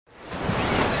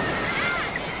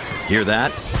Hear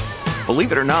that?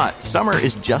 Believe it or not, summer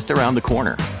is just around the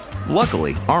corner.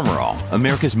 Luckily, Armor All,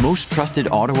 America's most trusted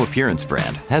auto appearance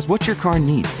brand, has what your car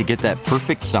needs to get that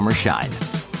perfect summer shine.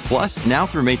 Plus, now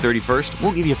through May 31st,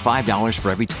 we'll give you $5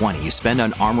 for every $20 you spend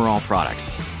on Armor All products.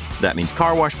 That means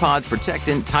car wash pods,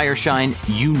 protectant, tire shine,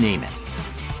 you name it.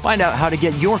 Find out how to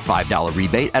get your $5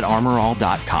 rebate at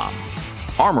armorall.com.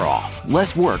 Armor All,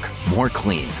 less work, more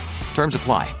clean. Terms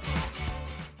apply.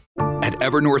 At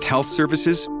Evernorth Health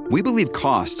Services, we believe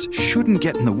costs shouldn't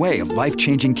get in the way of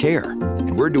life-changing care,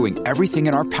 and we're doing everything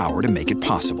in our power to make it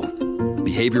possible.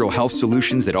 Behavioral health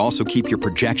solutions that also keep your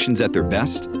projections at their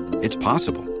best? It's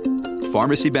possible.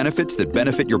 Pharmacy benefits that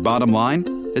benefit your bottom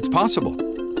line? It's possible.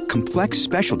 Complex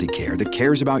specialty care that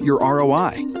cares about your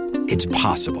ROI? It's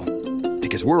possible.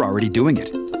 Because we're already doing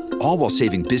it. All while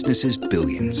saving businesses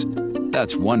billions.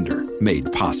 That's Wonder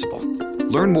made possible.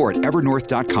 Learn more at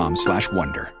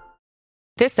evernorth.com/wonder.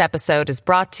 This episode is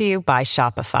brought to you by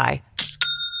Shopify.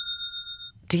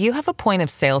 Do you have a point of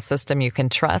sale system you can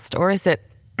trust, or is it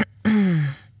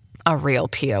a real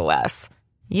POS?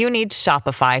 You need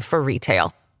Shopify for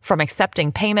retail. From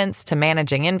accepting payments to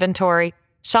managing inventory,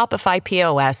 Shopify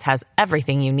POS has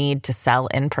everything you need to sell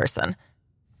in person.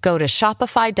 Go to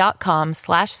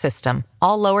shopify.com/system,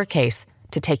 all lowercase,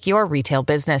 to take your retail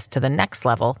business to the next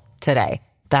level today.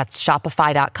 That's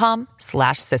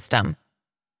shopify.com/system.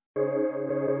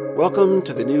 Welcome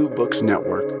to the New Books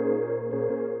Network.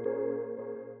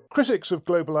 Critics of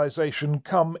globalization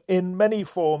come in many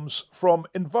forms, from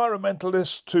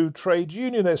environmentalists to trade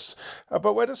unionists.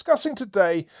 But we're discussing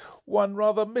today one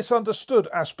rather misunderstood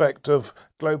aspect of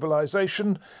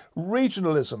globalization,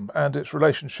 regionalism, and its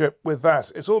relationship with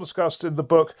that. It's all discussed in the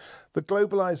book The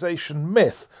Globalization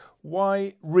Myth: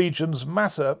 Why Regions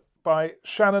Matter by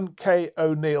Shannon K.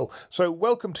 O'Neill. So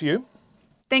welcome to you.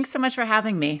 Thanks so much for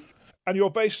having me. And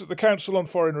you're based at the Council on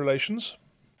Foreign Relations?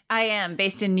 I am,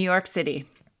 based in New York City.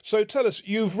 So tell us,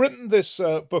 you've written this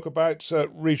book about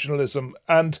regionalism,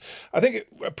 and I think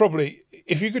probably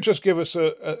if you could just give us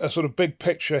a sort of big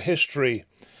picture history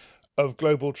of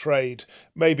global trade,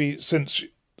 maybe since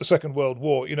the Second World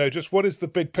War, just what is the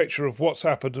big picture of what's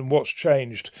happened and what's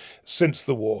changed since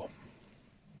the war?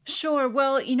 Sure.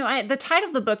 Well, the title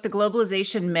of the book, The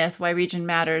Globalization Myth: Why Region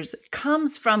Matters,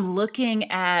 comes from looking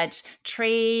at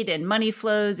trade and money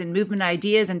flows and movement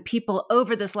ideas and people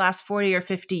over this last 40 or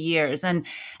 50 years. And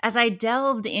as I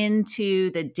delved into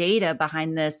the data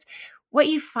behind this, what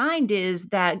you find is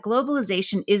that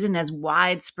globalization isn't as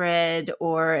widespread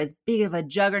or as big of a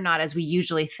juggernaut as we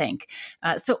usually think.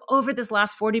 So over this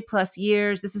last 40 plus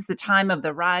years, this is the time of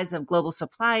the rise of global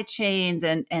supply chains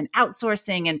and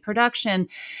outsourcing and production.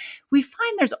 We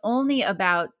find there's only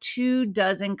about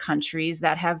 24 countries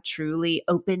that have truly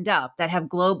opened up, that have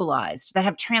globalized, that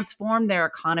have transformed their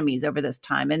economies over this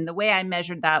time. And the way I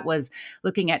measured that was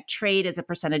looking at trade as a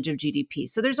percentage of GDP.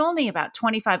 So there's only about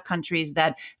 25 countries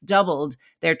that doubled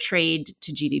their trade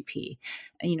to GDP.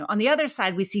 On the other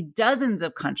side, we see dozens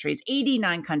of countries,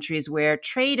 89 countries, where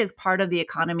trade as part of the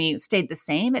economy stayed the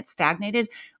same, it stagnated,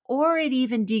 or it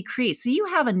even decreased. So you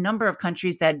have a number of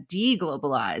countries that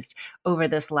deglobalized over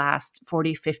this last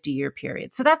 40, 50-year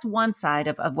period. So that's one side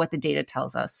of what the data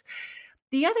tells us.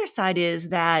 The other side is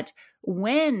that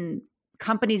when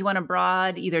companies went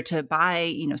abroad, either to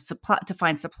buy, to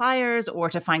find suppliers or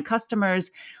to find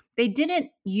customers, they didn't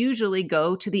usually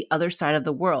go to the other side of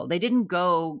the world. They didn't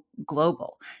go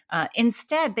global.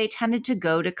 Instead, they tended to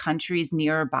go to countries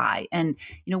nearby. And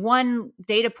one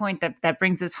data point that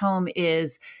brings this home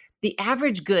is the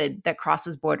average good that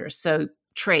crosses borders, so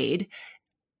trade,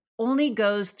 only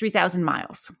goes 3,000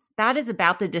 miles. That is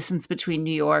about the distance between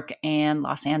New York and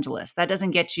Los Angeles. That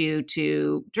doesn't get you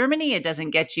to Germany. It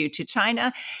doesn't get you to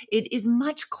China. It is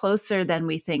much closer than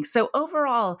we think. So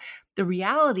overall, the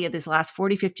reality of this last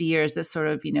 40, 50 years, this sort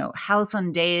of,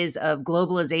 halcyon days of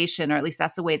globalization, or at least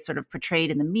that's the way it's sort of portrayed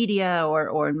in the media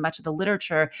or in much of the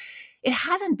literature, it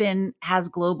hasn't been as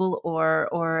global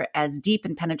or as deep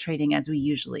and penetrating as we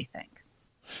usually think.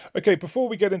 Okay, before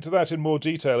we get into that in more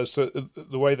detail as to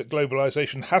the way that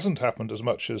globalization hasn't happened as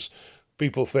much as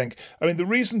people think, I mean, the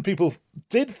reason people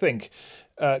did think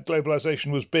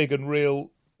globalization was big and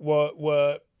real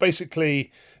were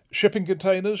basically shipping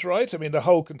containers, right? I mean, the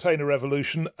whole container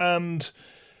revolution and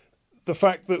the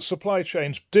fact that supply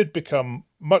chains did become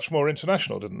much more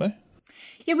international, didn't they?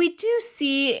 Yeah, we do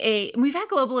see we've had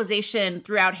globalization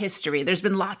throughout history. There's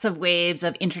been lots of waves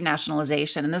of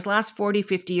internationalization. And this last 40,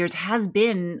 50 years has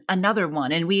been another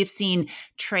one. And we have seen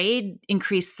trade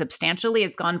increase substantially.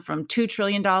 It's gone from $2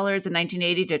 trillion in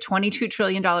 1980 to $22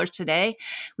 trillion today.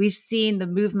 We've seen the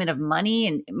movement of money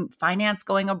and finance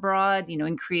going abroad,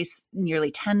 increase nearly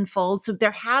tenfold. So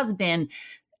there has been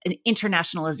an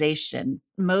internationalization,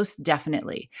 most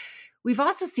definitely. We've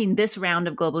also seen this round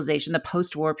of globalization, the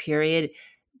post-war period,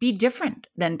 be different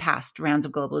than past rounds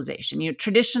of globalization.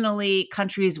 Traditionally,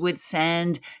 countries would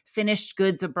send finished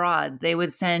goods abroad. They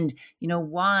would send,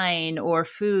 wine or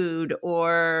food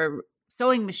or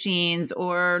sewing machines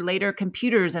or later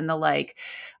computers and the like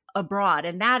abroad.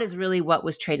 And that is really what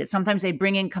was traded. Sometimes they'd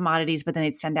bring in commodities, but then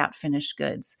they'd send out finished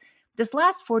goods. This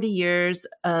last 40 years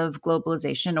of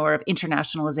globalization or of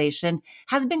internationalization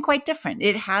has been quite different.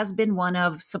 It has been one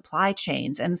of supply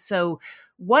chains. And so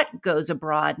what goes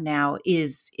abroad now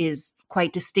is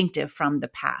quite distinctive from the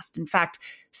past. In fact,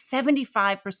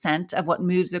 75% of what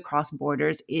moves across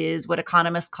borders is what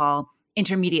economists call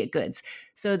intermediate goods.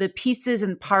 So the pieces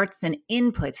and parts and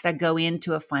inputs that go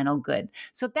into a final good.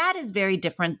 So that is very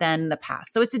different than the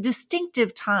past. So it's a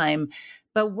distinctive time.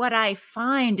 But what I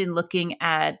find in looking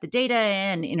at the data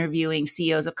and interviewing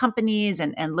CEOs of companies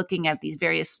and looking at these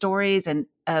various stories and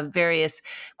various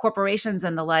corporations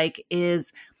and the like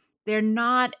is they're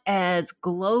not as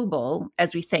global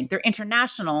as we think. They're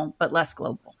international, but less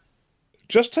global.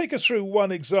 Just take us through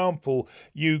one example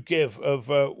you give of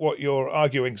what you're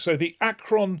arguing. So the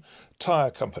Akron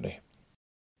Tire Company.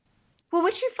 Well,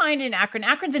 what you find in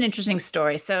Akron's an interesting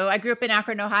story. So I grew up in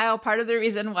Akron, Ohio, part of the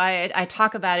reason why I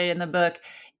talk about it in the book.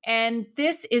 And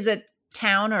this is a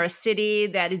town or a city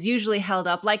that is usually held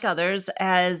up, like others,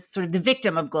 as sort of the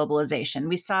victim of globalization.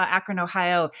 We saw Akron,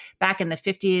 Ohio, back in the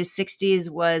 50s, 60s,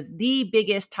 was the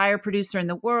biggest tire producer in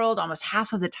the world. Almost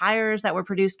half of the tires that were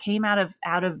produced came out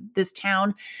of this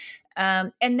town.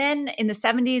 And then in the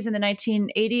 70s and the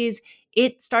 1980s,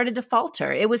 it started to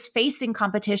falter. It was facing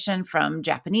competition from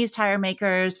Japanese tire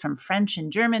makers, from French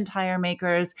and German tire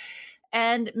makers.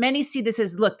 And many see this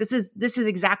as, look, this is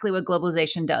exactly what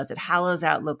globalization does. It hollows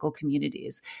out local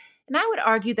communities. And I would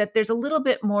argue that there's a little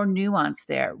bit more nuance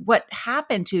there. What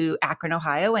happened to Akron,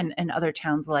 Ohio, and other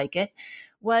towns like it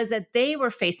was that they were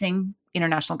facing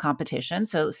international competition,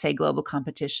 so say global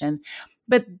competition.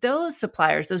 But those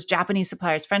suppliers, those Japanese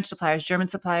suppliers, French suppliers, German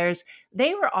suppliers,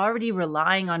 they were already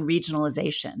relying on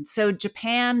regionalization. So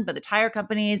Japan, but the tire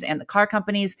companies and the car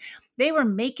companies, they were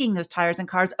making those tires and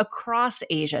cars across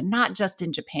Asia, not just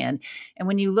in Japan. And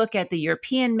when you look at the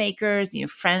European makers, in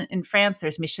France,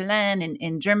 there's Michelin.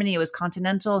 In Germany, it was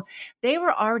Continental. They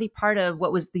were already part of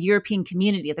what was the European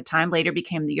community at the time, later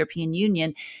became the European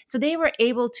Union. So they were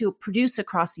able to produce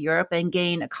across Europe and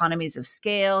gain economies of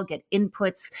scale, get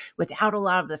inputs without a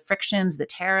lot of the frictions, the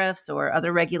tariffs or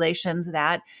other regulations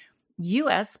that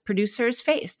U.S. producers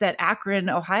faced, that Akron,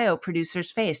 Ohio producers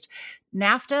faced.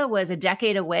 NAFTA was a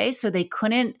decade away, so they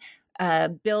couldn't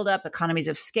build up economies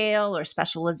of scale or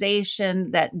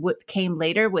specialization that came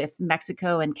later with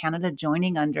Mexico and Canada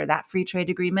joining under that free trade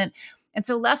agreement. And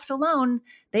so left alone,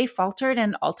 they faltered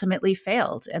and ultimately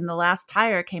failed. And the last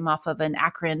tire came off of an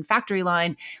Akron factory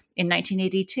line in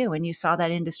 1982, and you saw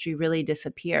that industry really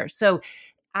disappear. So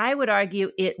I would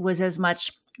argue it was as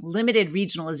much limited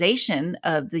regionalization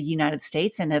of the United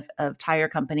States and of tire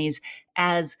companies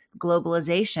as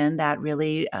globalization that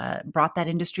really brought that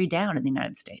industry down in the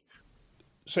United States.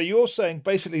 So you're saying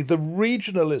basically the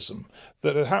regionalism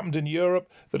that had happened in Europe,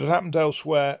 that had happened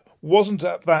elsewhere, wasn't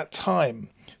at that time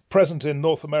present in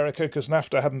North America because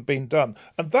NAFTA hadn't been done.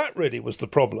 And that really was the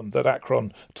problem that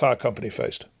Akron Tire Company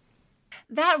faced.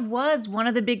 That was one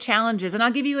of the big challenges. And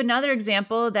I'll give you another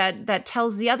example that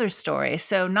tells the other story.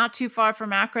 So not too far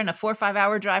from Akron, a 4 or 5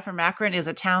 hour drive from Akron is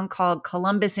a town called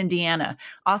Columbus, Indiana,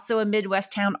 also a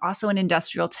Midwest town, also an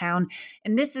industrial town.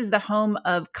 And this is the home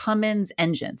of Cummins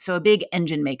Engines, so a big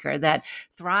engine maker that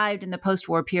thrived in the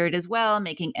post-war period as well,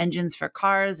 making engines for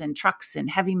cars and trucks and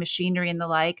heavy machinery and the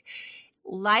like.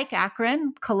 Like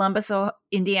Akron, Columbus,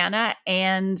 Indiana,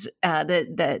 and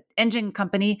the engine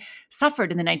company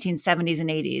suffered in the 1970s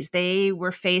and 80s. They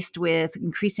were faced with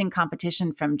increasing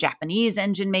competition from Japanese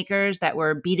engine makers that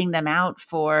were beating them out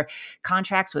for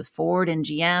contracts with Ford and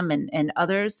GM and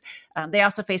others. They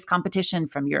also faced competition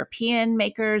from European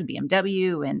makers,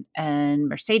 BMW and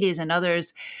Mercedes and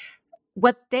others.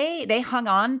 what they hung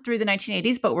on through the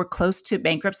 1980s, but were close to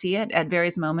bankruptcy at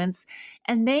various moments.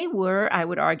 And they were, I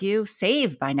would argue,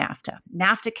 saved by NAFTA.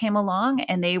 NAFTA came along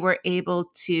and they were able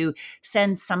to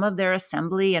send some of their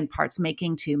assembly and parts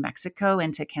making to Mexico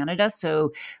and to Canada.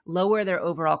 So lower their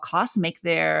overall costs, make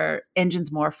their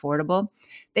engines more affordable.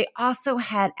 They also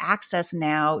had access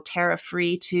now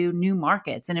tariff-free to new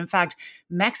markets. And in fact,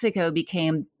 Mexico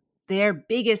became their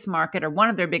biggest market, or one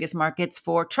of their biggest markets,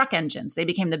 for truck engines. They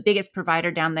became the biggest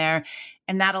provider down there.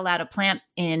 And that allowed a plant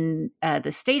in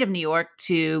the state of New York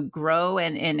to grow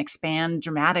and expand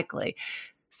dramatically.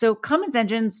 So Cummins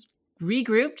Engines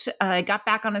regrouped, got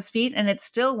back on its feet, and it's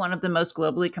still one of the most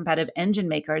globally competitive engine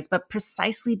makers, but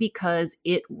precisely because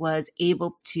it was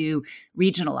able to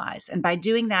regionalize. And by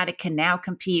doing that, it can now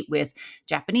compete with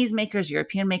Japanese makers,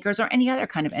 European makers, or any other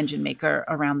kind of engine maker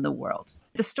around the world.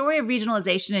 The story of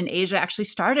regionalization in Asia actually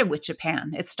started with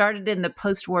Japan. It started in the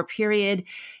post-war period,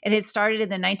 and it started in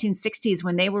the 1960s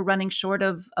when they were running short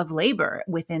of labor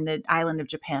within the island of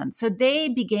Japan. So they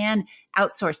began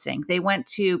outsourcing. They went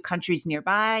to countries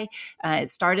nearby. It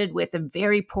started with the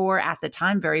very poor, at the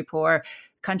time, very poor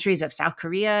countries of South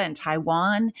Korea and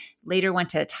Taiwan, later went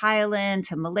to Thailand,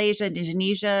 to Malaysia,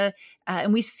 Indonesia.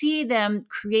 And we see them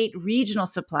create regional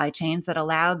supply chains that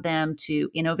allowed them to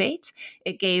innovate.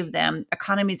 It gave them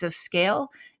economies of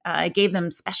scale. It gave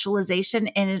them specialization,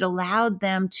 and it allowed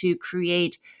them to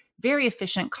create very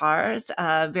efficient cars,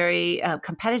 very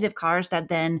competitive cars that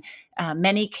then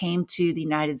many came to the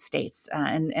United States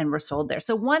and were sold there.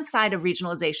 So one side of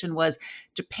regionalization was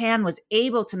Japan was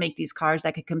able to make these cars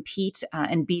that could compete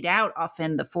and beat out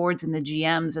often the Fords and the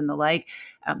GMs and the like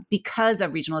because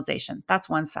of regionalization. That's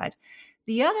one side.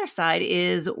 The other side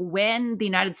is when the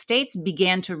United States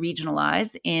began to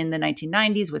regionalize in the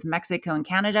 1990s with Mexico and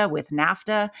Canada, with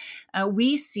NAFTA,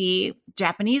 we see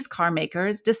Japanese car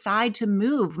makers decide to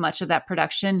move much of that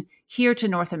production here to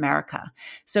North America.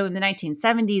 So in the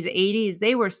 1970s, 80s,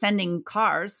 they were sending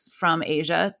cars from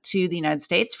Asia to the United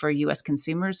States for U.S.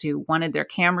 consumers who wanted their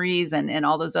Camrys and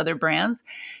all those other brands.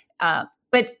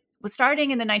 But starting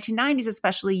in the 1990s,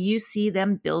 especially, you see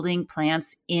them building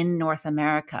plants in North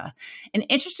America. And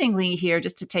interestingly here,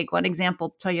 just to take one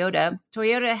example,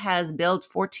 Toyota has built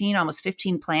 14, almost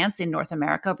 15 plants in North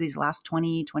America over these last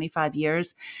 20, 25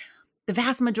 years. The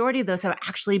vast majority of those have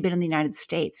actually been in the United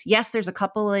States. Yes, there's a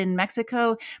couple in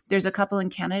Mexico, there's a couple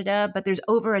in Canada, but there's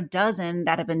over a dozen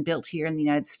that have been built here in the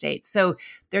United States. So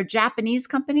they're Japanese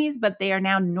companies, but they are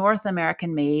now North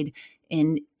American made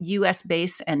in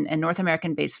U.S.-based and North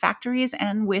American-based factories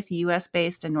and with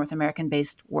U.S.-based and North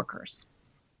American-based workers.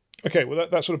 Okay, well,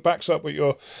 that sort of backs up what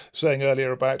you're saying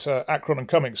earlier about Acron and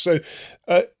Cummins. So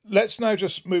let's now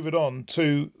just move it on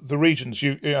to the regions.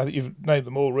 I think you've named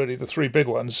them all, really, the three big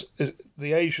ones,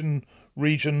 the Asian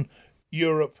region,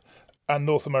 Europe, and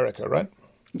North America, right?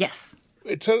 Yes.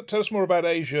 Tell us more about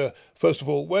Asia, first of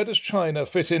all. Where does China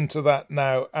fit into that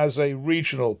now as a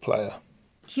regional player?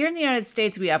 Here in the United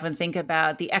States, we often think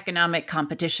about the economic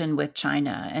competition with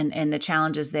China and the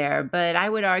challenges there. But I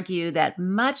would argue that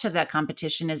much of that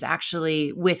competition is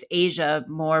actually with Asia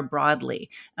more broadly.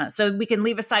 So we can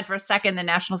leave aside for a second the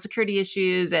national security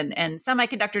issues and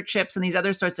semiconductor chips and these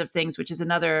other sorts of things, which is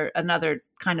another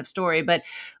kind of story. But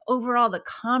overall, the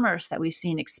commerce that we've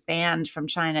seen expand from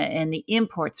China and the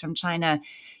imports from China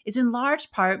is in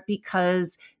large part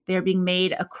because they're being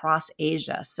made across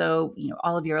Asia. So,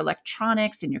 all of your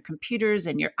electronics and your computers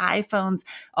and your iPhones,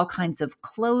 all kinds of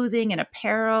clothing and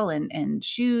apparel and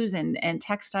shoes and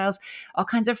textiles, all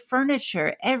kinds of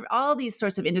furniture, all these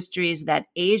sorts of industries that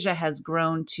Asia has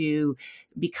grown to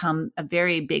become a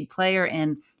very big player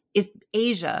in is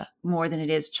Asia more than it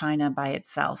is China by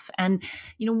itself. And,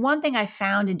 one thing I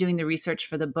found in doing the research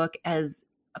for the book as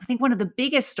I think one of the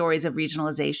biggest stories of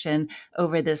regionalization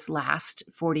over this last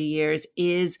 40 years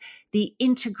is the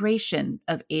integration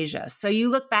of Asia. So you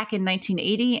look back in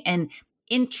 1980 and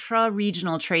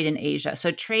intra-regional trade in Asia,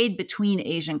 so trade between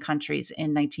Asian countries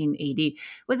in 1980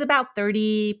 was about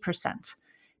 30%.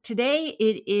 Today,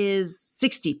 it is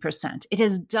 60%. It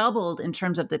has doubled in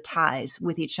terms of the ties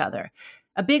with each other.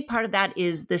 A big part of that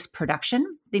is this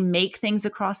production. They make things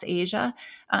across Asia.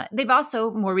 They've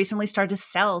also more recently started to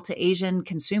sell to Asian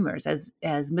consumers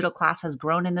as middle class has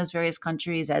grown in those various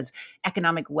countries, as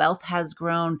economic wealth has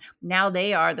grown. Now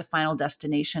they are the final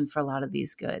destination for a lot of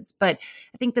these goods. But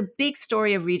I think the big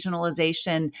story of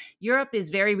regionalization, Europe is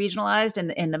very regionalized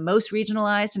and the most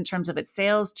regionalized in terms of its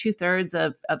sales, 2/3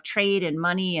 of trade and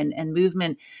money and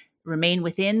movement. remain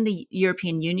within the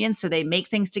European Union. So they make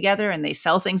things together and they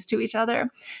sell things to each other.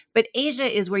 But Asia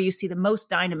is where you see the most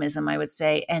dynamism, I would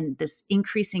say, and this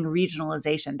increasing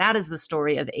regionalization. That is the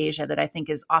story of Asia that I think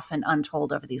is often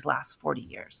untold over these last 40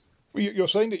 years. You're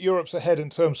saying that Europe's ahead in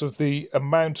terms of the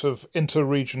amount of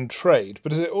inter-region trade,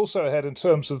 but is it also ahead in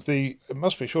terms of it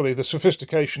must be surely the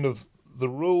sophistication of the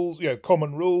rules,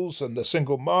 common rules and the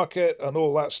single market and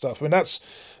all that stuff? I mean,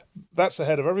 that's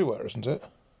ahead of everywhere, isn't it?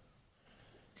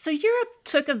 So Europe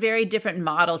took a very different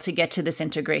model to get to this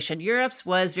integration. Europe's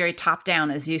was very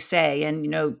top-down, as you say,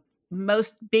 and,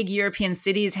 most big European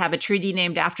cities have a treaty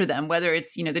named after them, whether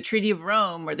it's, the Treaty of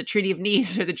Rome or the Treaty of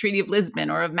Nice or the Treaty of Lisbon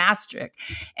or of Maastricht.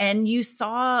 And you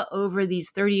saw over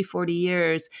these 30, 40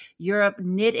 years, Europe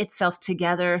knit itself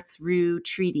together through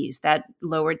treaties that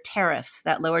lowered tariffs,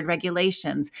 that lowered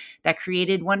regulations, that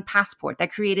created one passport,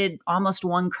 that created almost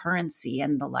one currency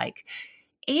and the like.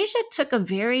 Asia took a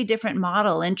very different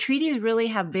model, and treaties really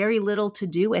have very little to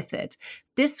do with it.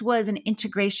 This was an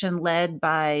integration led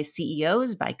by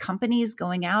CEOs, by companies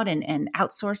going out and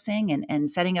outsourcing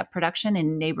and setting up production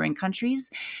in neighboring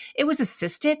countries. It was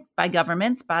assisted by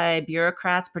governments, by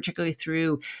bureaucrats, particularly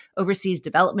through overseas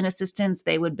development assistance.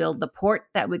 They would build the port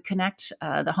that would connect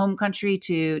the home country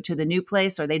to the new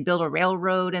place, or they'd build a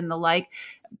railroad and the like.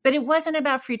 But it wasn't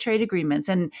about free trade agreements.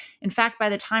 And in fact, by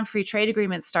the time free trade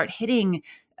agreements start hitting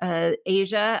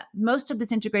Asia, most of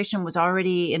this integration was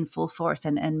already in full force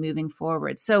and moving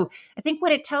forward. So I think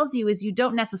what it tells you is you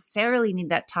don't necessarily need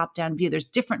that top-down view. There's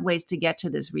different ways to get to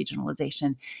this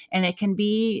regionalization, and it can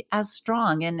be as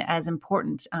strong and as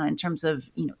important in terms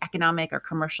of economic or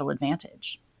commercial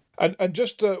advantage. And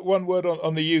just one word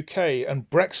on the UK and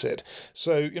Brexit.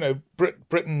 So,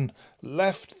 Britain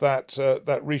left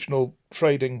that regional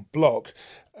trading bloc.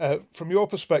 From your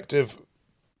perspective,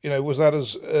 was that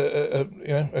as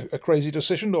a crazy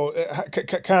decision, or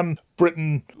can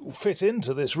Britain fit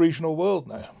into this regional world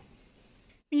now?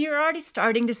 You're already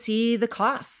starting to see the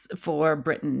costs for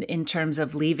Britain in terms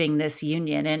of leaving this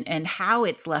union and how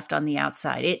it's left on the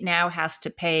outside. It now has to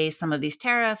pay some of these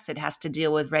tariffs. It has to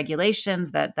deal with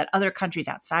regulations that other countries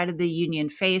outside of the union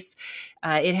face.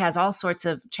 It has all sorts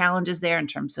of challenges there in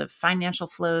terms of financial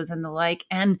flows and the like,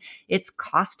 and it's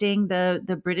costing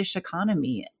the British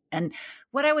economy. And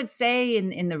what I would say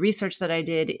in the research that I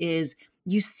did is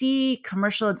you see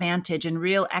commercial advantage and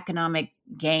real economic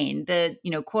gain. The,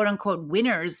 quote unquote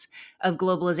winners of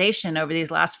globalization over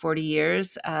these last 40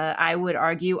 years, I would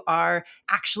argue, are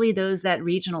actually those that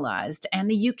regionalized. And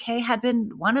the UK had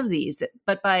been one of these.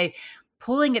 But by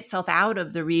pulling itself out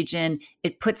of the region,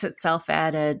 it puts itself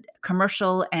at a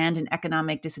commercial and an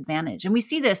economic disadvantage. And we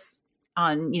see this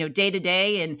on, day to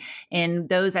day, and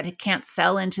those that can't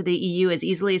sell into the EU as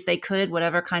easily as they could,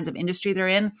 whatever kinds of industry they're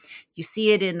in. You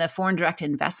see it in the foreign direct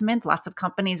investment. Lots of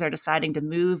companies are deciding to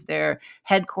move their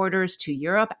headquarters to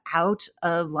Europe, out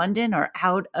of London or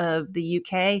out of the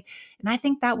UK. And I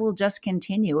think that will just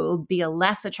continue. It will be a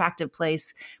less attractive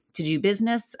place to do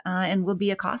business and will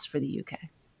be a cost for the UK.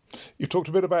 You've talked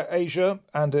a bit about Asia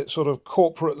and its sort of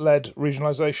corporate-led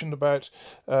regionalization, about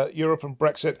Europe and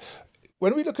Brexit.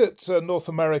 When we look at North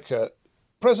America,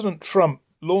 President Trump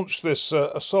launched this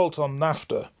assault on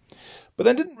NAFTA, but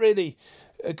then didn't really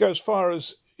go as far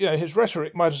as his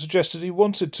rhetoric might have suggested he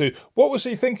wanted to. What was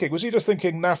he thinking? Was he just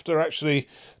thinking NAFTA actually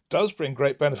does bring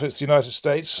great benefits to the United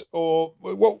States, or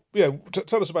what?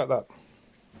 Tell us about that.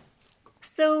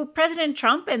 So President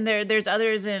Trump, and there's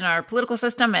others in our political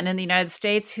system and in the United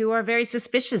States who are very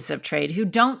suspicious of trade, who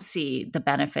don't see the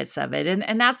benefits of it.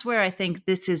 And that's where I think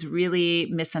this is really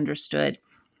misunderstood,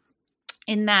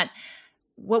 in that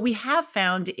what we have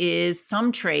found is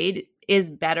some trade is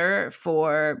better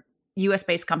for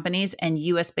U.S.-based companies and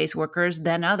U.S.-based workers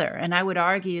than other. And I would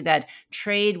argue that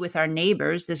trade with our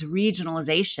neighbors, this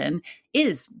regionalization,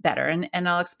 is better. And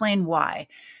I'll explain why.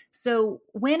 So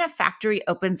when a factory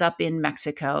opens up in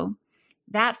Mexico,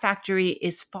 that factory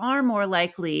is far more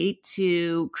likely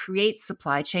to create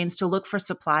supply chains, to look for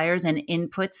suppliers and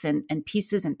inputs and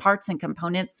pieces and parts and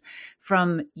components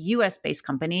from US-based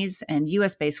companies and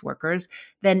US-based workers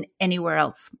than anywhere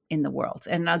else in the world.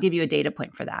 And I'll give you a data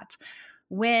point for that.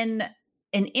 When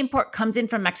an import comes in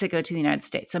from Mexico to the United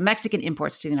States, so Mexican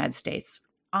imports to the United States,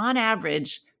 on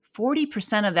average,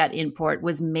 40% of that import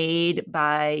was made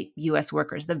by U.S.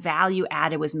 workers. The value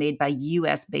added was made by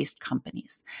U.S.-based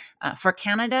companies. For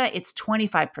Canada, it's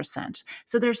 25%.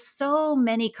 So there's so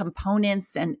many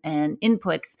components and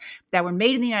inputs that were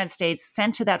made in the United States,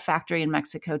 sent to that factory in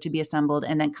Mexico to be assembled,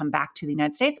 and then come back to the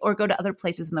United States or go to other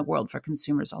places in the world for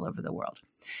consumers all over the world.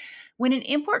 When an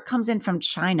import comes in from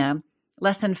China,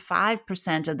 less than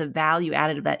 5% of the value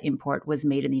added of that import was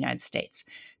made in the United States.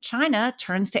 China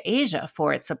turns to Asia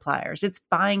for its suppliers. It's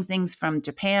buying things from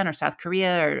Japan or South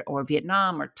Korea or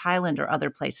Vietnam or Thailand or other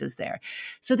places there.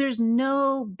 So there's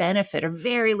no benefit or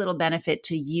very little benefit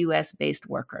to US-based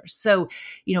workers. So,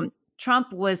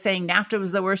 Trump was saying NAFTA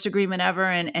was the worst agreement ever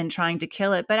and trying to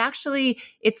kill it. But actually,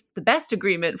 it's the best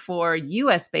agreement for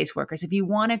US-based workers. If you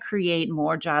want to create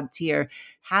more jobs here,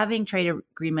 having trade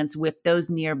agreements with those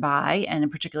nearby,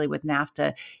 and particularly with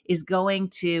NAFTA, is going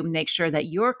to make sure that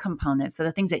your components, so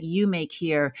the things that you make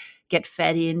here, get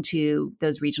fed into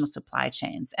those regional supply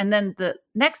chains. And then the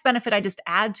next benefit I just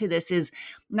add to this is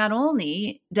not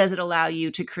only does it allow you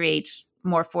to create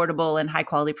more affordable and high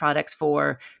quality products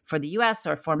for the US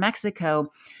or for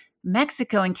Mexico.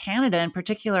 Mexico and Canada in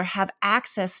particular have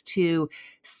access to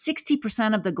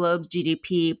 60% of the globe's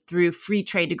GDP through free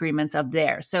trade agreements of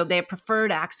theirs. So they have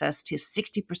preferred access to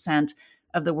 60%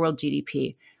 of the world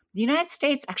GDP. The United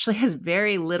States actually has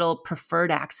very little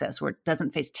preferred access where it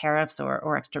doesn't face tariffs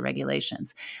or extra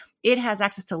regulations. It has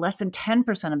access to less than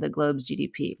 10% of the globe's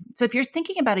GDP. So if you're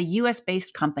thinking about a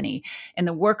US-based company and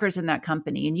the workers in that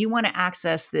company, and you want to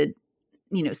access the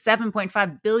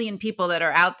 7.5 billion people that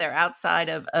are out there outside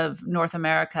of North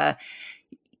America,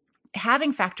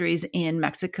 having factories in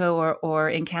Mexico or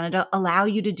in Canada allow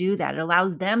you to do that. It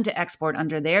allows them to export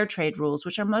under their trade rules,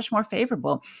 which are much more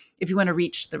favorable if you want to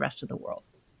reach the rest of the world.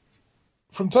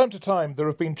 From time to time, there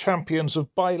have been champions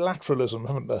of bilateralism,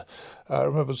 haven't there? I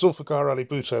remember Zulfikar Ali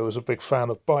Bhutto was a big fan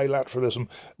of bilateralism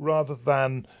rather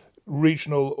than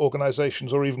regional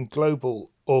organisations or even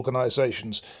global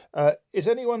organisations. Is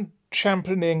anyone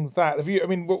championing that? Have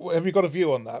you got a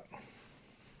view on that?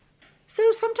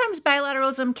 So sometimes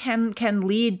bilateralism can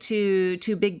lead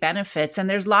to big benefits, and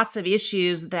there's lots of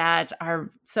issues that are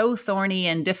so thorny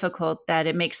and difficult that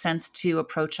it makes sense to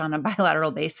approach on a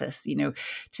bilateral basis.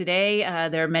 Today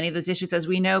there are many of those issues, as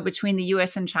we know, between the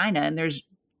U.S. and China, and there's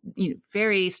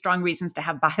very strong reasons to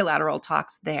have bilateral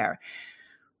talks there.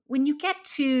 When you get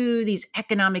to these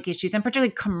economic issues, and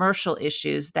particularly commercial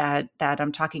issues that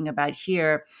I'm talking about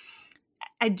here,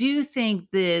 I do think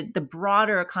the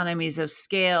broader economies of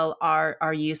scale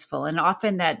are useful. And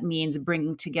often that means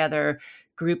bringing together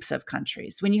groups of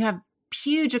countries. When you have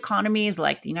huge economies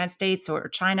like the United States or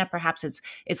China, perhaps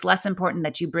it's less important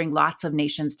that you bring lots of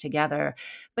nations together.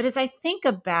 But as I think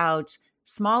about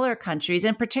smaller countries,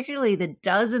 and particularly the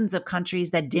dozens of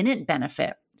countries that didn't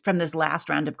benefit from this last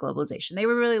round of globalization, they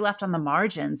were really left on the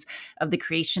margins of the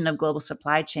creation of global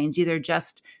supply chains, either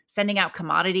just sending out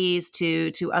commodities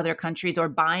to other countries or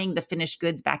buying the finished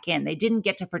goods back in. They didn't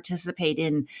get to participate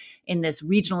in this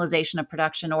regionalization of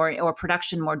production or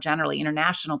production more generally,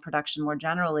 international production more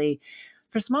generally.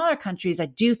 For smaller countries, I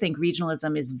do think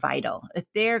regionalism is vital. If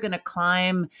they're going to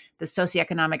climb the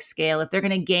socioeconomic scale, if they're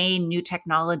going to gain new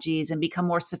technologies and become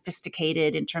more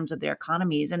sophisticated in terms of their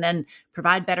economies and then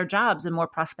provide better jobs and more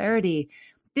prosperity,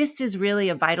 this is really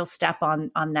a vital step on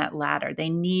that ladder. They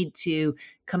need to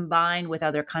combine with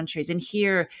other countries. And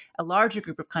here, a larger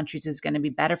group of countries is going to be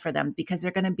better for them because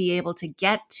they're going to be able to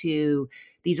get to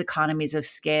these economies of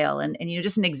scale. And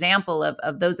just an example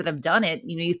of those that have done it,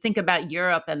 you think about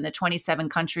Europe and the 27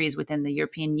 countries within the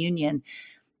European Union.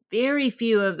 Very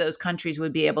few of those countries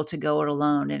would be able to go it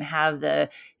alone and have the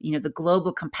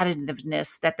global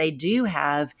competitiveness that they do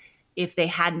have if they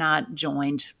had not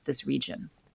joined this region.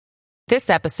 This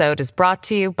episode is brought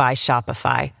to you by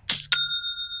Shopify.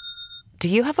 Do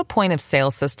you have a point of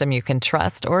sale system you can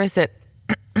trust, or is it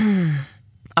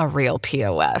a real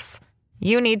POS?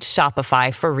 You need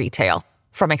Shopify for retail.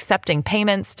 From accepting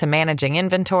payments to managing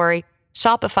inventory,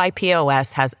 Shopify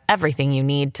POS has everything you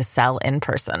need to sell in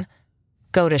person.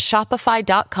 Go to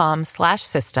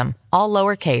shopify.com/system, all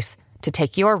lowercase, to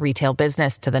take your retail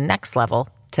business to the next level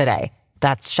today.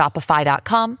 That's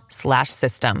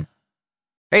shopify.com/system.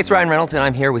 Hey, it's Ryan Reynolds, and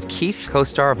I'm here with Keith,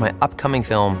 co-star of my upcoming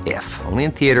film, If, only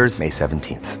in theaters May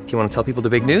 17th. Do you want to tell people the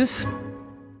big news?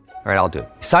 All right, I'll do it.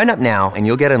 Sign up now and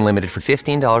you'll get unlimited for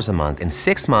 $15 a month and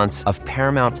 6 months of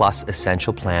Paramount Plus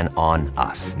Essential Plan on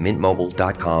us.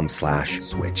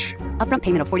 MintMobile.com/switch. Upfront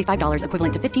payment of $45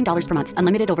 equivalent to $15 per month.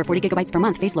 Unlimited over 40 gigabytes per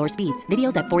month. Face lower speeds.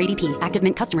 Videos at 480p. Active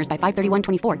Mint customers by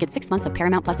 531.24 get 6 months of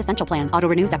Paramount Plus Essential Plan. Auto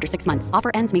renews after 6 months. Offer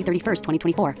ends May 31st,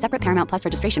 2024. Separate Paramount Plus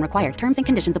registration required. Terms and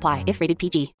conditions apply if rated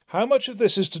PG. How much of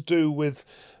this is to do with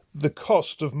the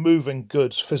cost of moving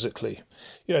goods physically?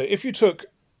 If you took,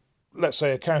 let's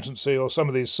say, accountancy or some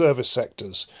of these service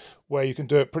sectors where you can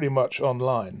do it pretty much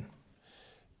online,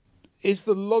 is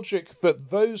the logic that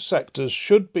those sectors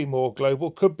should be more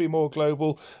global, could be more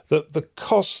global, that the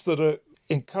costs that are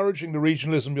encouraging the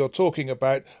regionalism you're talking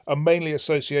about are mainly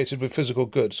associated with physical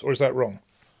goods, or is that wrong?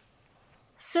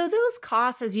 So those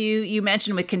costs, as you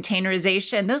mentioned with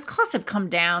containerization, those costs have come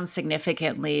down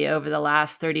significantly over the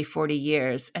last 30, 40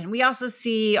 years. And we also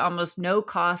see almost no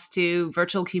cost to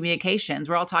virtual communications.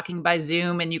 We're all talking by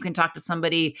Zoom, and you can talk to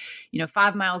somebody,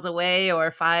 5 miles away or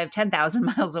 10,000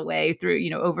 miles away through,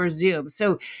 over Zoom.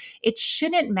 So it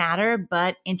shouldn't matter,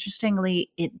 but interestingly,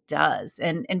 it does.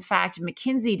 And in fact,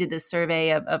 McKinsey did this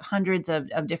survey of hundreds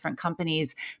of different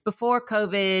companies before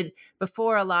COVID,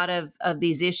 before a lot of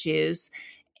these issues.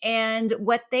 And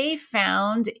what they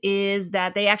found is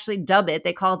that they actually dub it,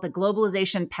 they call it the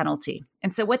globalization penalty.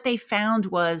 And so what they found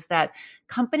was that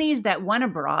companies that went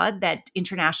abroad, that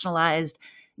internationalized,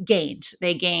 gained.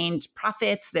 They gained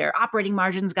profits, their operating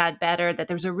margins got better, that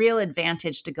there was a real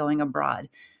advantage to going abroad.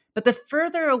 But the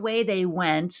further away they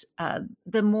went,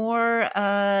 the more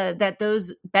that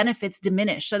those benefits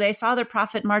diminished. So they saw their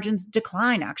profit margins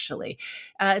decline, actually.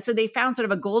 So they found sort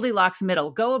of a Goldilocks middle.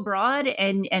 Go abroad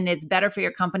and it's better for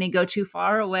your company. Go too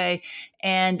far away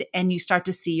and you start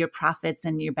to see your profits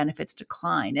and your benefits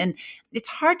decline. And it's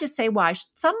hard to say why.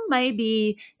 Some may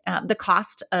be the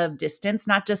cost of distance,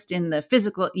 not just in the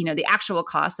physical, the actual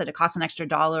cost, that it costs an extra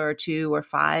 $1 or $2 or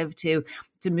 $5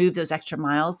 to move those extra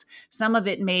miles. Some of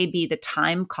it may be the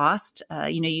time cost.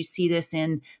 You see this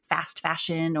in fast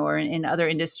fashion or in other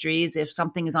industries. If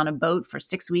something is on a boat for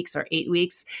 6 weeks or 8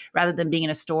 weeks, rather than being in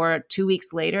a store 2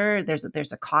 weeks later,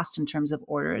 there's a cost in terms of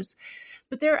orders.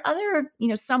 But there are other,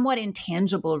 somewhat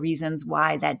intangible reasons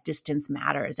why that distance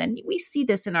matters. And we see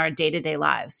this in our day-to-day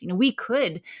lives. We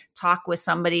could talk with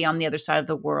somebody on the other side of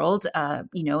the world,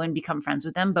 and become friends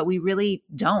with them, but we really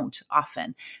don't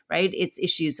often, right? It's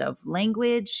issues of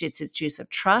language, it's issues of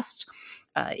trust.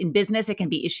 In business, it can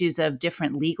be issues of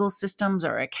different legal systems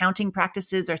or accounting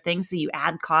practices or things. So you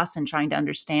add costs in trying to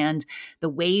understand the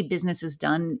way business is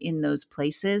done in those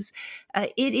places.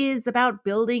 It is about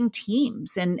building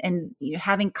teams and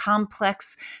having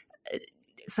complex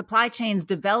supply chains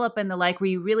develop and the like, where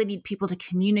you really need people to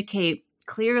communicate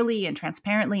clearly and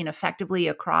transparently and effectively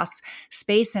across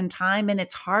space and time. And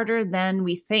it's harder than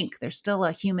we think. There's still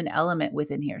a human element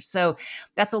within here. So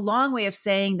that's a long way of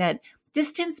saying that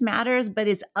distance matters, but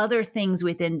it's other things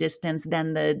within distance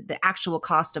than the actual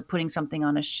cost of putting something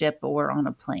on a ship or on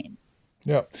a plane.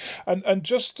 Yeah, and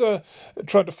just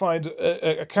trying to find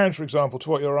a counterexample to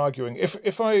what you're arguing.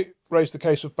 If I raise the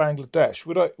case of Bangladesh,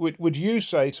 would you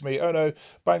say to me, oh no,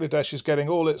 Bangladesh is getting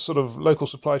all its sort of local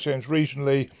supply chains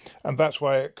regionally, and that's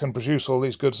why it can produce all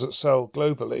these goods that sell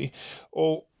globally?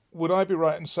 Or would I be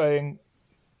right in saying,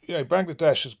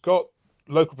 Bangladesh has got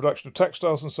local production of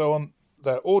textiles and so on,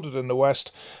 they're ordered in the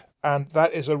West, and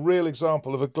that is a real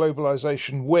example of a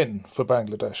globalization win for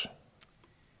Bangladesh?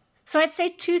 So I'd say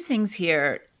two things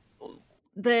here.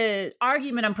 The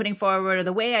argument I'm putting forward, or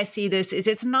the way I see this, is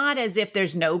it's not as if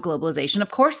there's no globalization. Of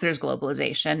course there's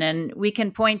globalization, and we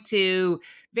can point to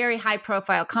very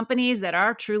high-profile companies that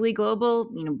are truly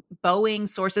global. Boeing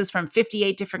sources from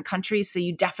 58 different countries, so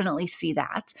you definitely see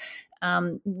that.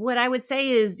 What I would say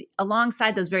is,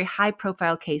 alongside those very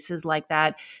high-profile cases like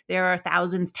that, there are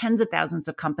thousands, tens of thousands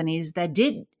of companies that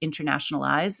did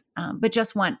internationalize, but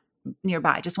just went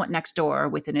nearby, just went next door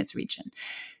within its region.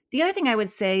 The other thing I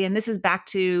would say, and this is back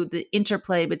to the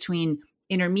interplay between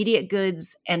intermediate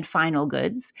goods and final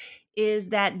goods, is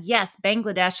that yes,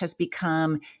 Bangladesh has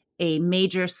become a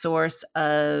major source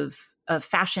of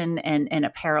fashion and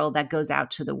apparel that goes out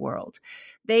to the world.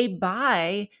 They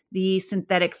buy the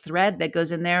synthetic thread that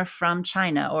goes in there from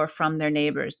China or from their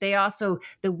neighbors. The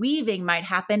weaving might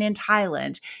happen in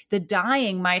Thailand. The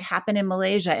dyeing might happen in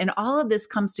Malaysia. And all of this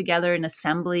comes together in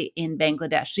assembly in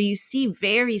Bangladesh. So you see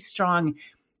very strong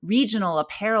regional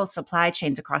apparel supply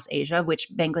chains across Asia, which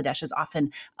Bangladesh is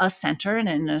often a center and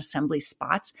an assembly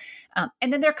spot.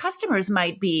 And then their customers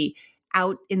might be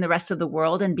out in the rest of the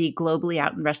world and be globally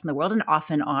out in the rest of the world, and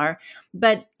often are.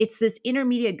 But it's this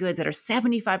intermediate goods that are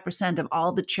 75% of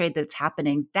all the trade that's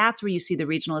happening. That's where you see the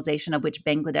regionalization, of which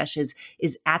Bangladesh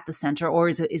is at the center, or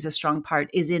is a strong part,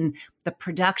 is in the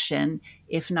production,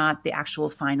 if not the actual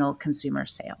final consumer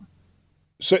sale.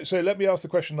 So let me ask the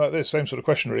question like this, same sort of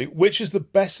question really. Which is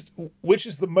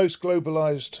the most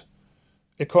globalized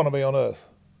economy on earth?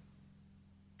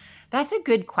 That's a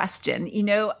good question.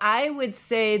 I would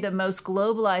say the most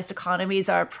globalized economies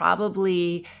are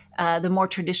probably the more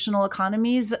traditional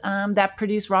economies that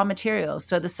produce raw materials.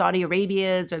 So the Saudi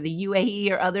Arabias or the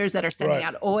UAE or others that are sending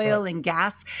out oil and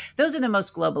gas, those are the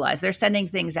most globalized. They're sending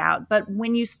things out. But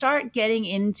when you start getting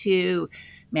into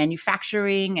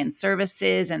manufacturing and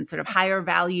services and sort of higher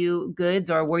value goods,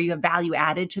 or where you have value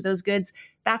added to those goods,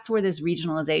 that's where this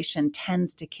regionalization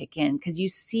tends to kick in, because you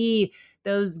see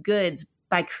those goods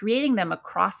by creating them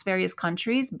across various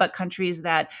countries, but countries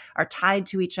that are tied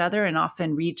to each other and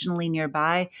often regionally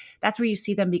nearby. That's where you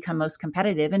see them become most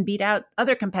competitive and beat out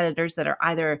other competitors that are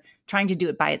either trying to do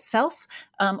it by itself,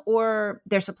 or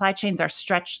their supply chains are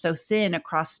stretched so thin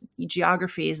across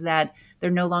geographies that they're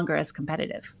no longer as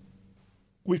competitive.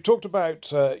 We've talked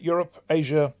about Europe,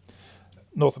 Asia,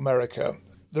 North America.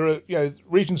 There are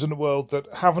regions in the world that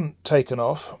haven't taken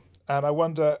off, and I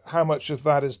wonder how much of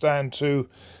that is down to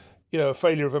a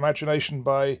failure of imagination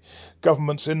by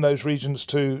governments in those regions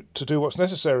to do what's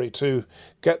necessary to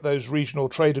get those regional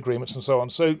trade agreements and so on.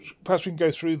 So perhaps we can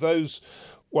go through those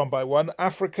one by one.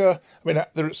 Africa,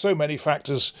 there are so many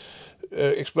factors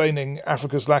explaining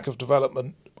Africa's lack of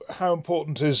development. How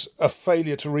important is a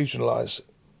failure to regionalize?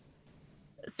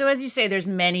 So as you say, there's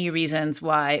many reasons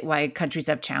why countries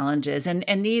have challenges.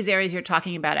 And these areas you're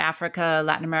talking about, Africa,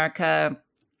 Latin America,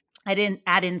 I didn't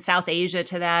add in South Asia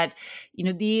to that.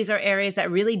 These are areas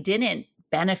that really didn't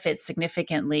benefit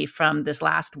significantly from this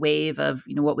last wave of,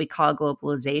 what we call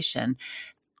globalization.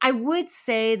 I would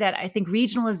say that I think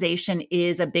regionalization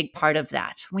is a big part of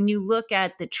that. When you look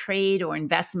at the trade or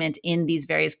investment in these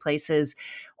various places,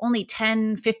 only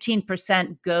 10,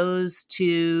 15% goes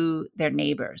to their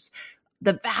neighbors.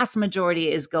 The vast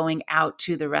majority is going out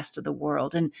to the rest of the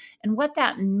world. And what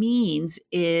that means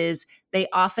is they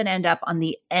often end up on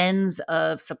the ends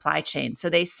of supply chains. So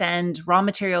they send raw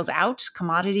materials out,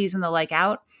 commodities and the like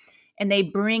out, and they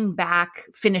bring back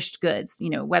finished goods,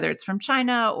 whether it's from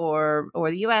China or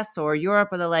the US or Europe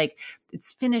or the like,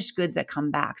 it's finished goods that come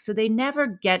back. So they never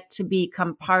get to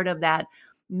become part of that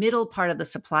middle part of the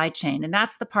supply chain. And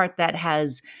that's the part that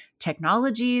has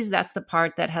technologies. That's the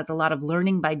part that has a lot of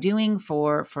learning by doing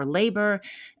for labor.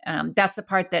 That's the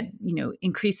part that,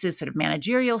 increases sort of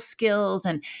managerial skills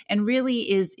and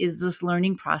really is this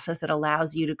learning process that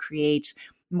allows you to create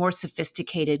more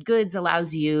sophisticated goods,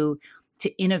 allows you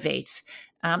to innovate.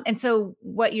 And so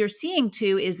what you're seeing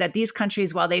too is that these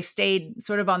countries, while they've stayed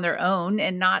sort of on their own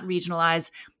and not regionalized,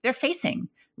 they're facing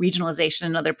regionalization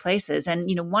in other places. And,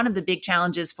 one of the big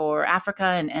challenges for Africa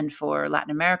and for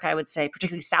Latin America, I would say,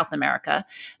 particularly South America,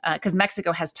 because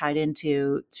Mexico has tied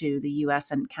into the US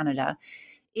and Canada,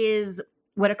 is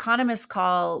what economists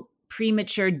call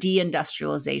premature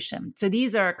deindustrialization. So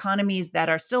these are economies that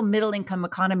are still middle income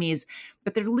economies,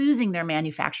 but they're losing their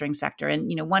manufacturing sector. And,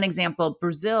 one example,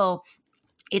 Brazil,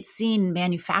 it's seen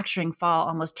manufacturing fall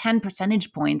almost 10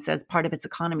 percentage points as part of its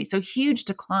economy. So huge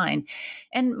decline.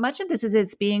 And much of this is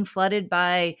it's being flooded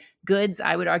by goods,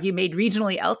 I would argue, made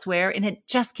regionally elsewhere, and it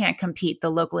just can't compete.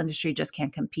 The local industry just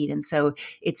can't compete. And so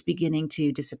it's beginning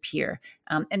to disappear.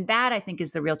 And that, I think,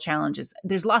 is the real challenge.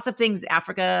 There's lots of things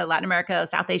Africa, Latin America,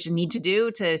 South Asia need to do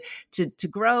to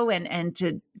grow and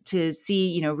to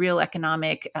see, real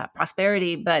economic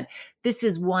prosperity. But this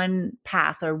is one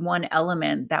path or one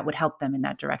element that would help them in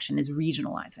that direction, is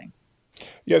regionalizing.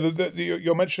 Yeah,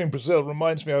 you're mentioning Brazil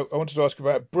reminds me, I wanted to ask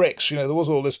about BRICS. There was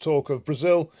all this talk of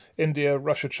Brazil, India,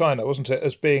 Russia, China, wasn't it,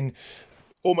 as being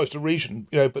almost a region,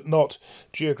 but not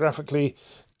geographically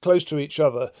close to each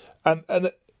other. And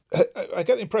I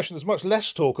get the impression there's much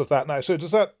less talk of that now. So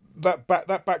does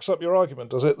that backs up your argument,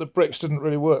 does it, that BRICS didn't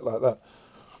really work like that?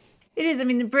 It is. The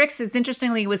BRICS, it's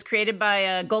interestingly, was created by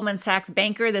a Goldman Sachs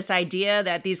banker, this idea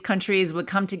that these countries would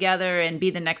come together and be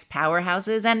the next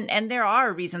powerhouses. And there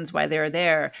are reasons why they're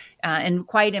there and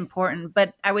quite important.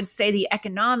 But I would say the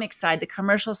economic side, the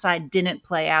commercial side, didn't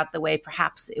play out the way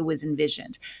perhaps it was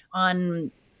envisioned. On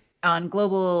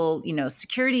global,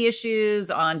 security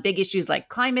issues, on big issues like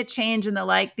climate change and the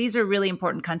like, these are really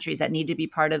important countries that need to be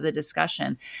part of the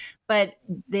discussion. But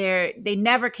they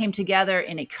never came together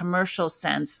in a commercial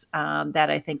sense that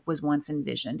I think was once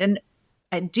envisioned. And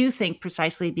I do think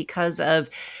precisely because of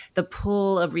the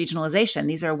pull of regionalization,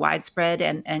 these are widespread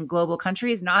and global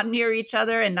countries, not near each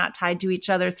other and not tied to each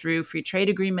other through free trade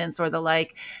agreements or the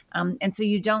like. And so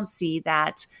you don't see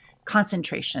that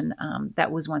concentration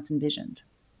that was once envisioned.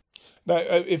 Now,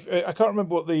 if I can't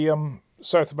remember what the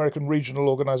South American Regional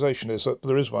Organization is.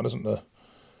 There is one, isn't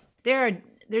there?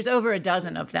 There's over a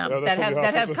dozen of them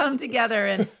that have come together,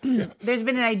 and there's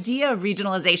been an idea of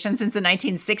regionalization since the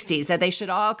 1960s that they should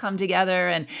all come together,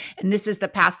 and this is the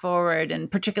path forward, and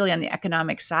particularly on the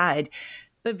economic side.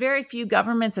 but very few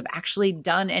governments have actually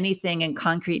done anything in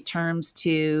concrete terms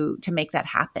to make that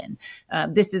happen.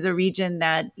 This is a region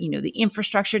that, the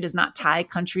infrastructure does not tie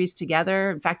countries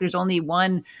together. In fact, there's only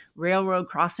one railroad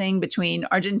crossing between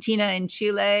Argentina and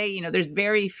Chile. There's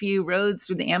very few roads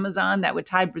through the Amazon that would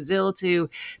tie Brazil to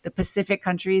the Pacific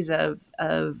countries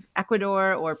of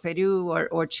Ecuador or Peru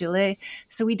or Chile.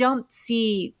 So we don't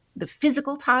see the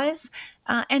physical ties,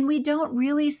 and we don't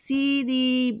really see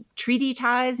the treaty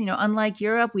ties. Unlike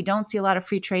Europe, we don't see a lot of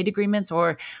free trade agreements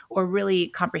or really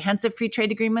comprehensive free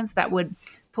trade agreements that would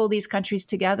pull these countries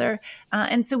together.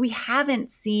 And so we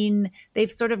haven't seen,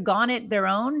 they've sort of gone it their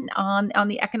own on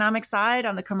the economic side,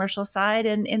 on the commercial side,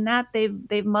 and in that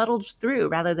they've muddled through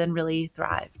rather than really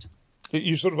thrived.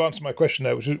 You sort of answered my question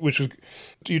there, which was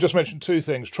you just mentioned two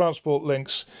things: transport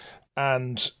links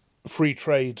and free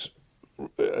trade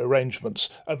arrangements.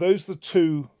 Are those the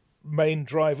two main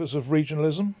drivers of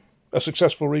regionalism, a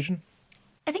successful region?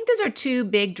 I think those are two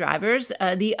big drivers.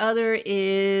 The other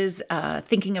is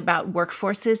thinking about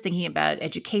workforces, thinking about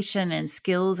education and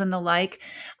skills and the like.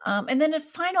 And then a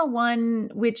final one,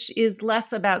 which is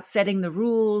less about setting the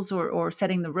rules or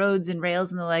setting the roads and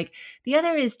rails and the like. The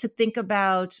other is to think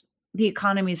about the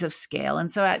economies of scale. And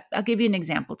so I'll give you an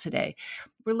example today.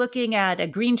 We're looking at a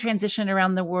green transition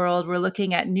around the world. We're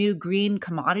looking at new green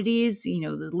commodities,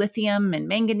 the lithium and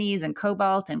manganese and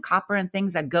cobalt and copper and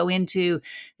things that go into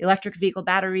electric vehicle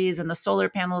batteries and the solar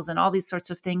panels and all these sorts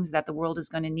of things that the world is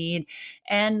going to need.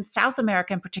 And South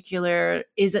America in particular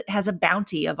has a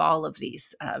bounty of all of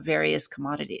these various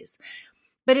commodities.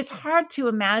 But it's hard to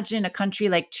imagine a country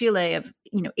like Chile of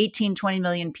 18, 20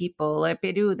 million people, or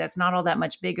Peru that's not all that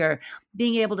much bigger,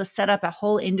 being able to set up a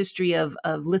whole industry of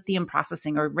lithium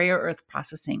processing or rare earth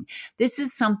processing. This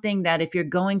is something that if you're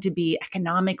going to be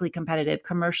economically competitive,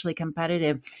 commercially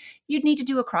competitive, you'd need to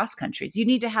do across countries. You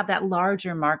need to have that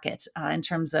larger market in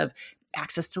terms of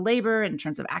access to labor, in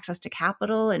terms of access to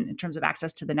capital, and in terms of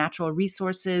access to the natural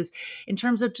resources, in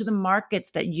terms of to the markets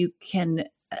that you can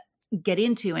get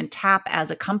into and tap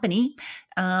as a company,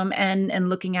 and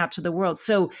looking out to the world.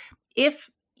 So if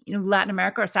Latin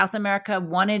America or South America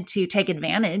wanted to take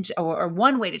advantage, or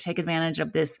one way to take advantage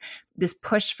of this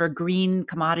push for green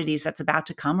commodities that's about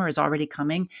to come or is already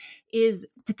coming, is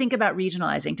to think about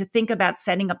regionalizing, to think about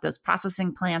setting up those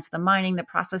processing plants, the mining, the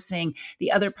processing,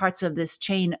 the other parts of this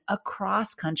chain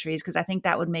across countries, because I think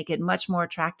that would make it much more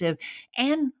attractive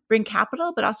and bring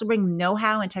capital, but also bring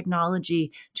know-how and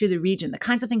technology to the region. The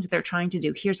kinds of things that they're trying to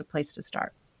do, here's a place to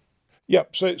start. Yeah,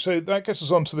 so that gets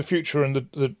us on to the future and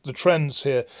the trends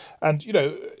here. And,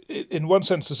 in one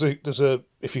sense, there's a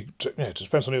if you, it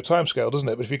depends on your timescale, doesn't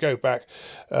it? But if you go back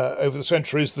over the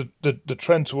centuries, the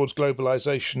trend towards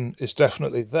globalization is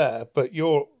definitely there. But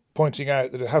you're pointing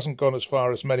out that it hasn't gone as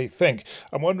far as many think.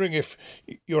 I'm wondering if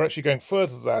you're actually going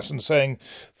further than that and saying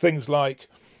things like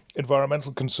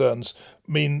environmental concerns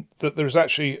mean that there is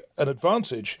actually an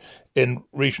advantage in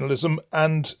regionalism,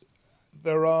 and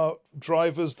there are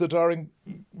drivers that are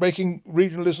making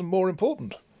regionalism more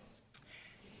important.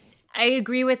 I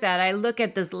agree with that. I look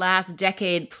at this last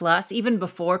decade plus, even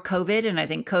before COVID, and I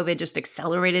think COVID just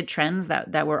accelerated trends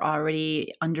that were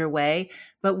already underway.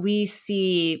 But we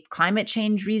see climate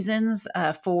change reasons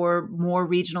for more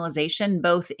regionalization,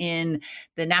 both in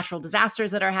the natural disasters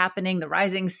that are happening, the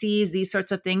rising seas. These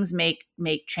sorts of things make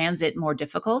transit more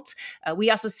difficult.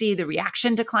 We also see the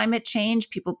reaction to climate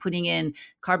change, people putting in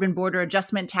carbon border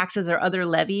adjustment taxes or other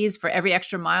levies. For every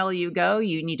extra mile you go,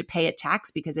 you need to pay a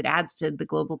tax because it adds to the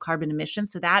global carbon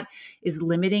emissions. So that is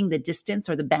limiting the distance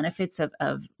or the benefits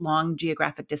of long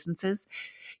geographic distances.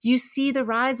 You see the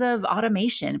rise of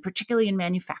automation, particularly in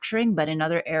manufacturing, but in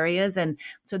other areas. And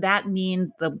so that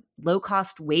means the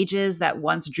low-cost wages that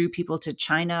once drew people to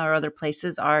China or other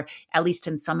places are, at least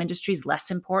in some industries, less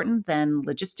important than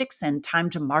logistics and time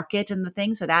to market and the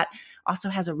thing. So that also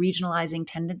has a regionalizing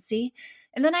tendency.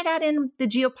 And then I'd add in the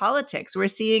geopolitics. We're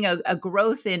seeing a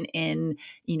growth in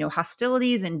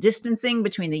hostilities and distancing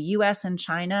between the U.S. and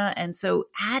China. And so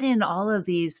add in all of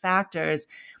these factors,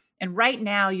 and right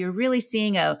now, you're really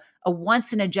seeing a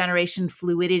once-in-a-generation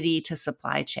fluidity to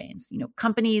supply chains.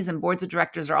 Companies and boards of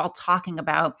directors are all talking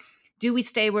about, do we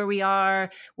stay where we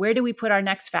are? Where do we put our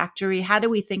next factory? How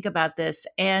do we think about this?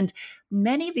 And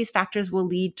many of these factors will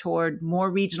lead toward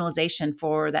more regionalization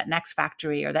for that next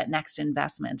factory or that next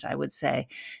investment, I would say.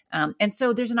 And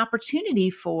so there's an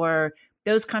opportunity for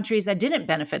those countries that didn't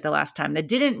benefit the last time, that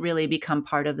didn't really become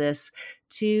part of this,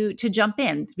 to jump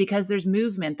in, because there's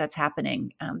movement that's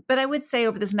happening. But I would say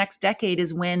over this next decade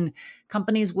is when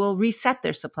companies will reset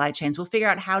their supply chains. We'll figure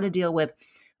out how to deal with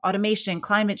automation,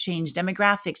 climate change,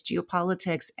 demographics,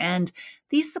 geopolitics. And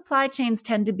these supply chains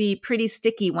tend to be pretty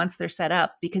sticky once they're set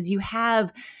up because you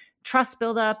have trust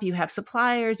build up, you have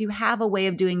suppliers, you have a way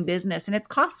of doing business, and it's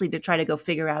costly to try to go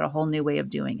figure out a whole new way of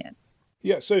doing it.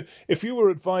 Yeah, so if you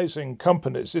were advising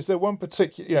companies, is there one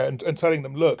particular, and telling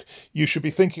them, look, you should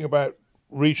be thinking about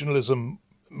regionalism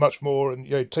much more and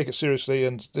take it seriously,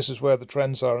 and this is where the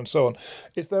trends are and so on.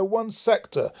 Is there one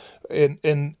sector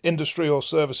in industry or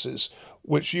services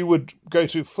which you would go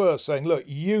to first saying, look,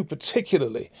 you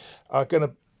particularly are going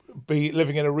to be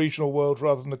living in a regional world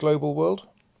rather than a global world?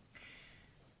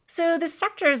 So the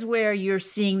sectors where you're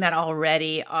seeing that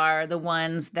already are the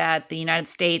ones that the United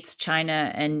States,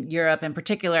 China, and Europe in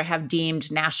particular have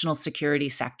deemed national security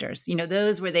sectors.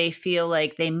 Those where they feel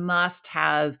like they must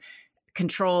have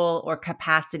control or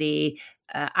capacity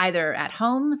either at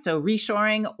home, so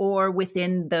reshoring, or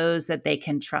within those that they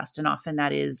can trust. And often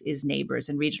that is neighbors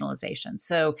and regionalization.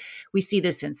 So we see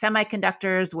this in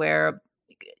semiconductors where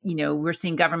we're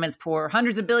seeing governments pour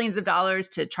hundreds of billions of dollars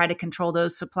to try to control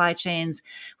those supply chains.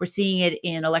 We're seeing it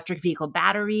in electric vehicle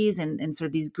batteries and sort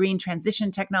of these green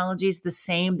transition technologies, the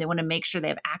same. They want to make sure they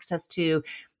have access to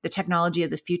the technology of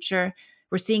the future.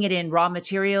 We're seeing it in raw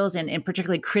materials and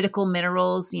particularly critical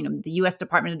minerals. The U.S.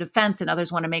 Department of Defense and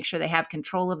others want to make sure they have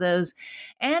control of those.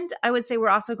 And I would say we're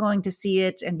also going to see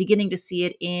it and beginning to see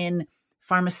it in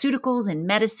pharmaceuticals and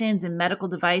medicines and medical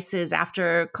devices.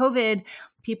 After COVID,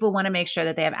 people want to make sure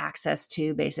that they have access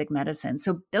to basic medicine.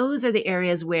 So those are the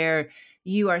areas where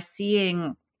you are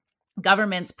seeing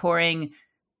governments pouring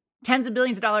tens of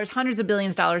billions of dollars, hundreds of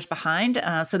billions of dollars behind.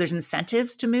 So there's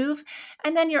incentives to move.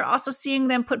 And then you're also seeing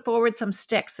them put forward some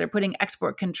sticks. They're putting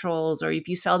export controls, or if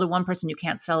you sell to one person, you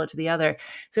can't sell it to the other.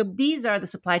 So these are the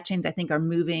supply chains I think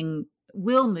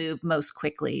will move most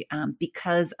quickly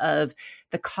because of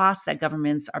the costs that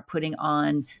governments are putting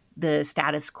on the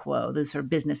status quo, the sort of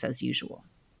business as usual.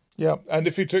 Yeah, and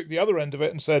if you took the other end of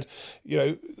it and said,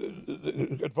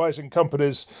 advising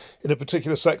companies in a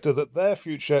particular sector that their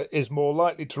future is more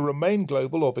likely to remain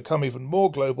global or become even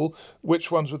more global, which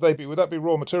ones would they be? Would that be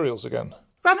raw materials again?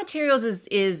 Raw materials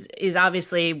is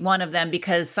obviously one of them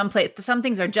because some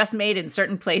things are just made in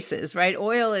certain places, right?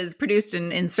 Oil is produced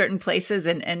in certain places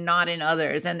and not in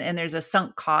others, and there's a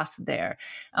sunk cost there.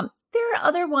 There are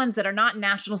other ones that are not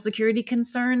national security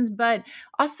concerns, but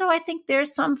also I think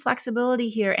there's some flexibility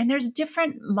here, and there's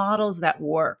different models that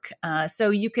work. So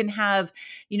you can have,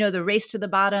 the race to the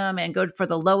bottom and go for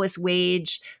the lowest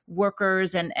wage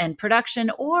workers and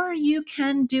production, or you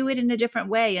can do it in a different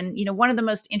way. And, one of the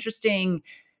most interesting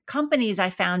companies I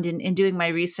found in doing my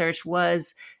research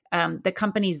was the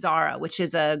company Zara, which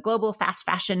is a global fast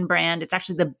fashion brand. It's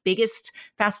actually the biggest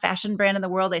fast fashion brand in the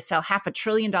world. They sell $500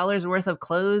 billion worth of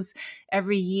clothes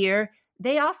every year.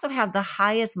 They also have the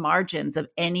highest margins of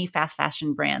any fast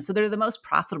fashion brand. So they're the most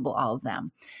profitable, all of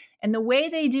them. And the way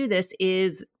they do this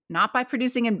is not by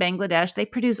producing in Bangladesh. They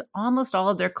produce almost all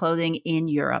of their clothing in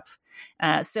Europe.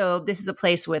 So this is a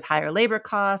place with higher labor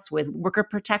costs, with worker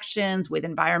protections, with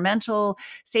environmental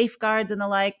safeguards and the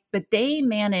like, but they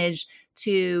manage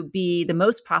to be the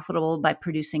most profitable by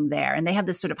producing there. And they have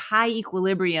this sort of high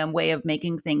equilibrium way of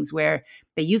making things where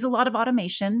they use a lot of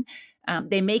automation.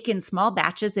 They make in small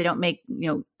batches. They don't make,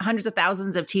 hundreds of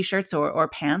thousands of t-shirts or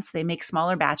pants. They make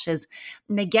smaller batches,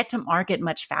 and they get to market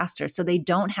much faster. So they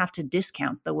don't have to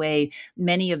discount the way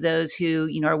many of those who,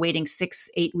 are waiting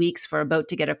 6-8 weeks for a boat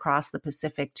to get across the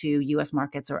Pacific to US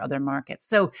markets or other markets.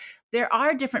 So there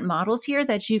are different models here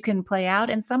that you can play out.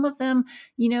 And some of them,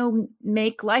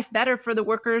 make life better for the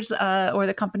workers or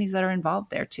the companies that are involved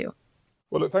there too.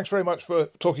 Well, look, thanks very much for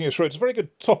talking us through. It's a very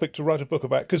good topic to write a book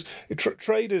about because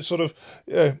trade is sort of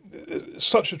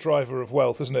such a driver of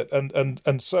wealth, isn't it?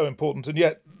 And so important. And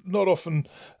yet not often,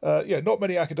 not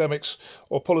many academics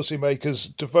or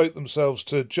policymakers devote themselves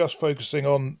to just focusing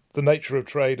on the nature of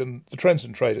trade and the trends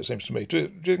in trade, it seems to me. Do you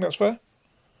think that's fair?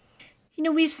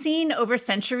 We've seen over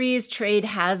centuries, trade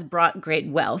has brought great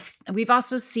wealth. And we've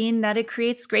also seen that it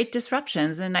creates great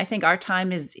disruptions. And I think our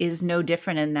time is no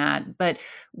different in that. But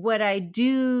what I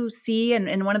do see,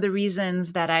 and one of the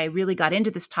reasons that I really got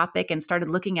into this topic and started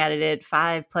looking at it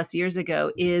 5+ years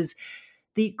ago is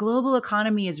the global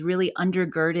economy is really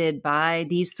undergirded by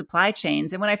these supply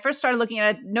chains. And when I first started looking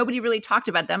at it, nobody really talked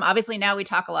about them. Obviously, now we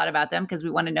talk a lot about them because we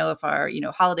want to know if our,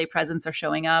 holiday presents are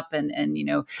showing up and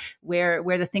where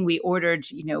the thing we ordered,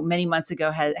 many months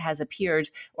ago has appeared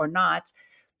or not.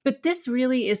 But this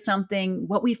really is something,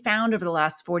 what we found over the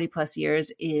last 40+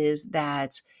 years is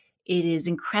that it is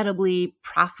incredibly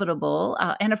profitable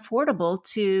and affordable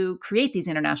to create these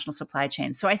international supply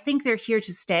chains. So I think they're here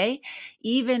to stay.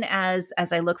 Even as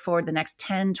I look forward the next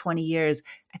 10, 20 years,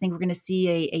 I think we're going to see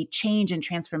a change and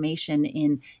transformation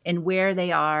in where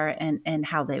they are and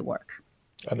how they work.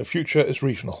 And the future is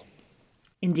regional.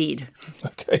 Indeed.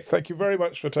 Okay, thank you very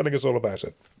much for telling us all about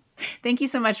it. Thank you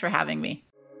so much for having me.